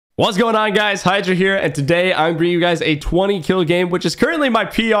What's going on, guys? Hydra here, and today I'm bringing you guys a 20 kill game, which is currently my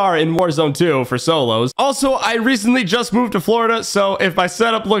PR in Warzone 2 for solos. Also, I recently just moved to Florida, so if my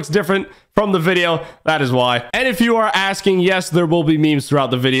setup looks different from the video, that is why. And if you are asking, yes, there will be memes throughout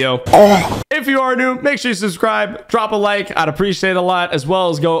the video. If you are new, make sure you subscribe, drop a like, I'd appreciate it a lot, as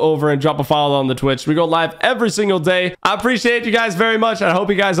well as go over and drop a follow on the Twitch. We go live every single day. I appreciate you guys very much, and I hope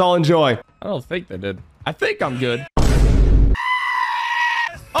you guys all enjoy. I don't think they did. I think I'm good.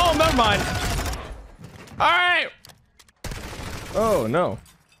 Oh, never mind. All right. Oh, no.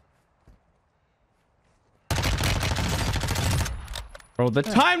 Bro, the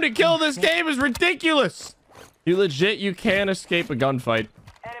time to kill this game is ridiculous. You can't escape a gunfight.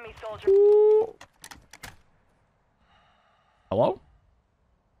 Enemy soldier. Ooh. Hello?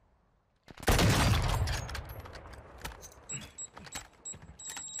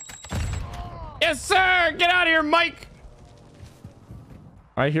 Yes, sir. Get out of here, Mike.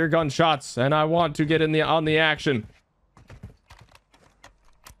 I hear gunshots and I want to get in on the action.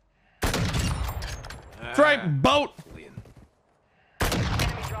 Strike boat.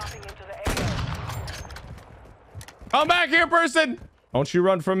 Come back here, person. Don't you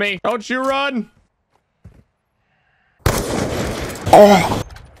run from me. Don't you run. Yeah,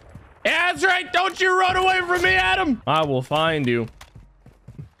 that's right. Don't you run away from me, Adam. I will find you.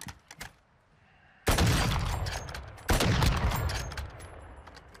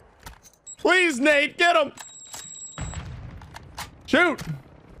 Please, Nate, get him. Shoot.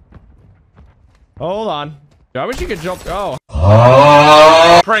 Hold on. I wish you could jump. Oh.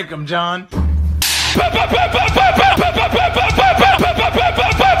 Prank him, John.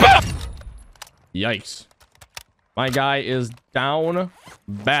 Yikes. My guy is down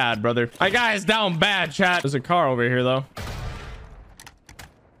bad, brother. My guy is down bad, chat. There's a car over here, though.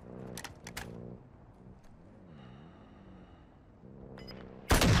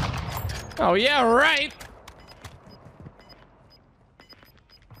 Oh, yeah, right.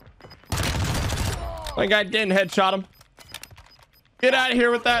 My guy didn't headshot him. Get out of here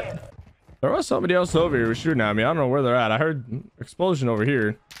with that. There was somebody else over here shooting at me. I don't know where they're at. I heard explosion over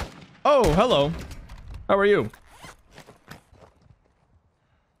here. Oh, hello. How are you?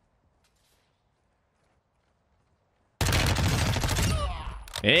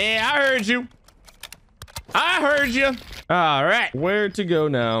 Yeah, I heard you. I heard you. All right, where to go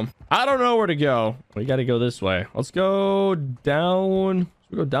now? I don't know where to go. We got to go this way. Let's go down.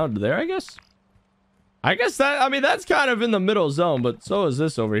 Should we go down to there, I guess? I guess that, I mean, that's kind of in the middle zone, but so is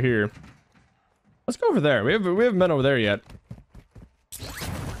this over here. Let's go over there. We haven't been over there yet.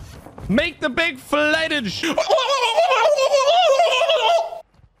 Make the big flightage.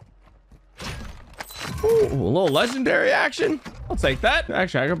 Ooh, a little legendary action. I'll take that.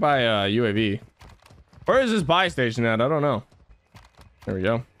 Actually, I could buy a UAV. Where is this buy station at? I don't know. There we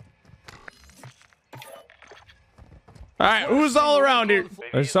go. All right, who's all around here?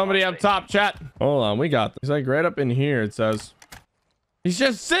 There's somebody up top, chat. Hold on, we got this. He's like right up in here, it says. He's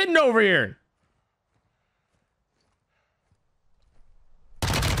just sitting over here.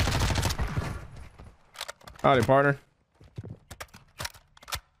 Howdy, partner.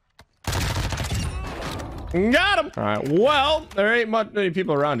 Got him. All right, well, there ain't many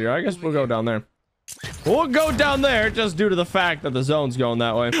people around here. I guess we'll go down there. We'll go down there just due to the fact that the zone's going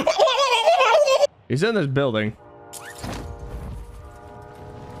that way. He's in this building.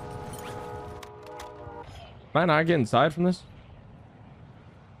 Might I get inside from this?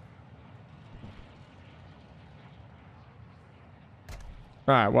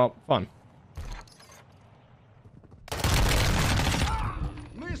 All right, well, fun.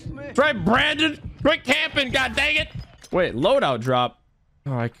 Try Brandon. Quit camping, god dang it. Wait, loadout drop.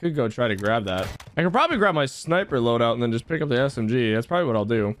 Oh, I could go try to grab that. I could probably grab my sniper loadout and then just pick up the SMG. That's probably what I'll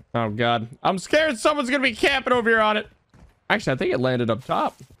do. Oh, God. I'm scared someone's going to be camping over here on it. Actually, I think it landed up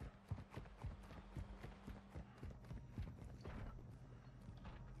top.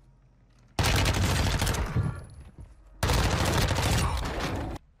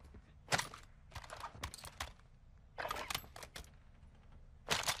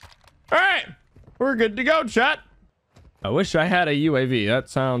 All right. We're good to go, chat. I wish I had a UAV. That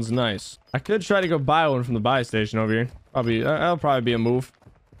sounds nice. I could try to go buy one from the buy station over here. That'll probably be a move.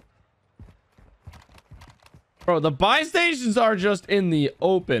 Bro, the buy stations are just in the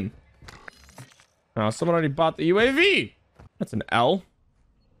open. Oh, someone already bought the UAV. That's an L.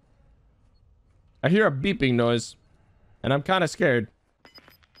 I hear a beeping noise, and I'm kind of scared.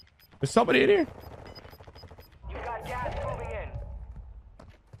 There's somebody in here. You got gas moving in.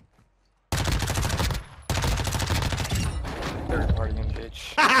 Third partying,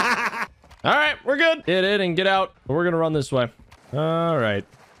 bitch. All right, we're good. Get in and get out. We're gonna run this way. All right.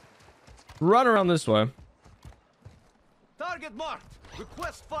 run around this way. Target marked.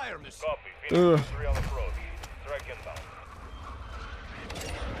 Request fire mission. Copy. Phoenix 3 on approach. Strike inbound.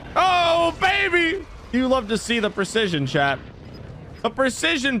 Oh, baby! You love to see the precision, chat. The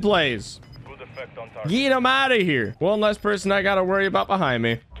precision plays. Good effect on target. Get him out of here. One less person I gotta worry about behind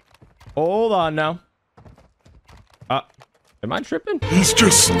me. Hold on now. Am I tripping? He's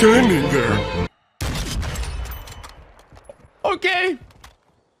just standing there. Okay.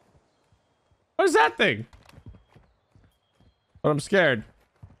 What is that thing? But I'm scared.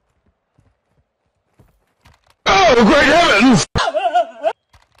 Oh, great heavens!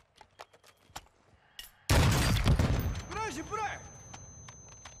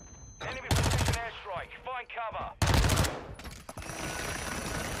 Enemy precision airstrike. Find cover.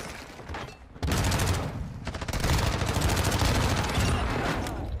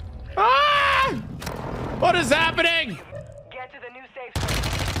 Ah! What is happening? Get to the new safe zone.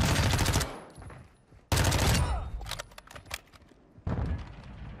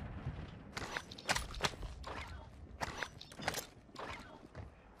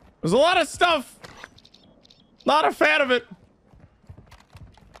 There's a lot of stuff. Not a fan of it.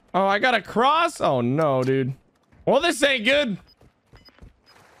 Oh, I got to cross? Oh, no, dude. Well, this ain't good.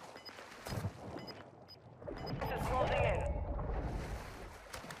 This is closing in.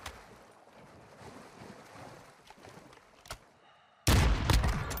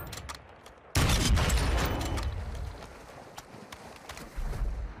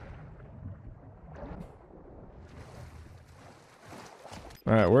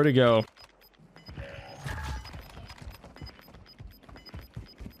 All right, where to go?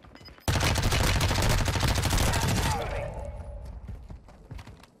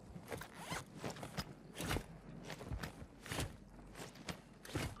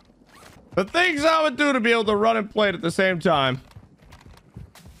 The things I would do to be able to run and play it at the same time.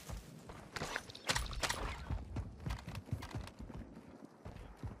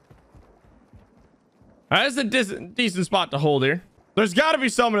 That's a decent spot to hold here. There's got to be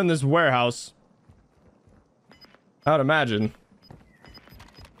someone in this warehouse. I would imagine.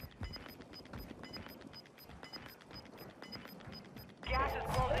 Gas is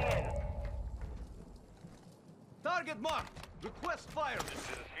closing in. Target marked. Request fire mission. This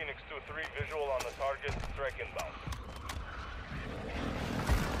is Phoenix 2-3. Visual on the target. Strike inbound.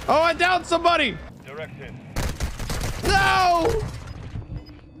 Oh, I downed somebody. Direct hit. No!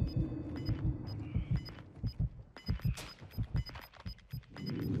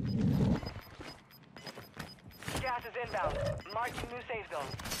 Gas is inbound. Marking new safe zone.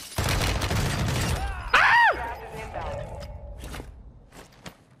 Ah! Gas is inbound.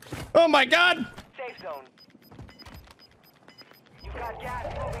 Oh my God! Safe zone. You've got gas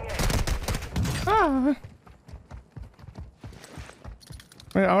moving in. Ah.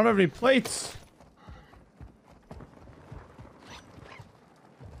 Wait, I don't have any plates.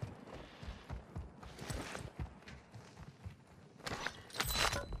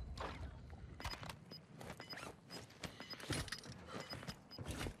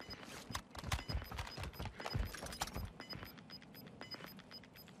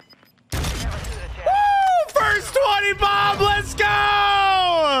 First 20 bomb, let's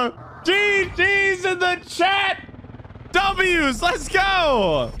go! GG's in the chat. W's, let's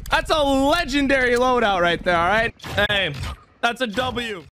go. That's a legendary loadout right there, all right? Hey, that's a W.